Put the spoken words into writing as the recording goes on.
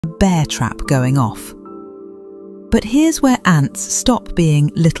trap going off. But here's where ants stop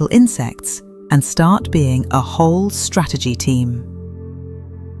being little insects and start being a whole strategy team.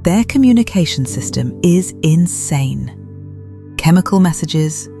 Their communication system is insane. Chemical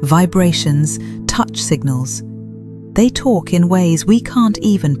messages, vibrations, touch signals. They talk in ways we can't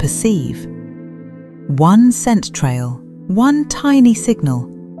even perceive. One scent trail, one tiny signal,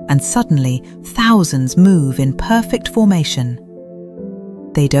 and suddenly thousands move in perfect formation.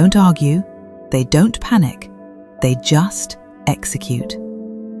 They don't argue, they don't panic, they just execute.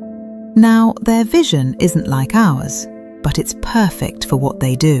 Now, their vision isn't like ours, but it's perfect for what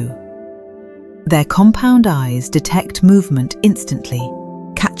they do. Their compound eyes detect movement instantly,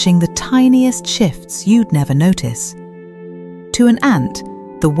 catching the tiniest shifts you'd never notice. To an ant,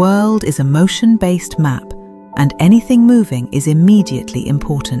 the world is a motion-based map, and anything moving is immediately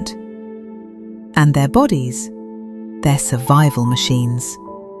important. And their bodies? They're survival machines.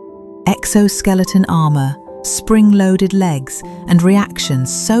 Exoskeleton armor, spring-loaded legs, and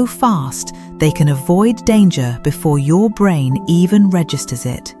reactions so fast they can avoid danger before your brain even registers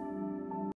it.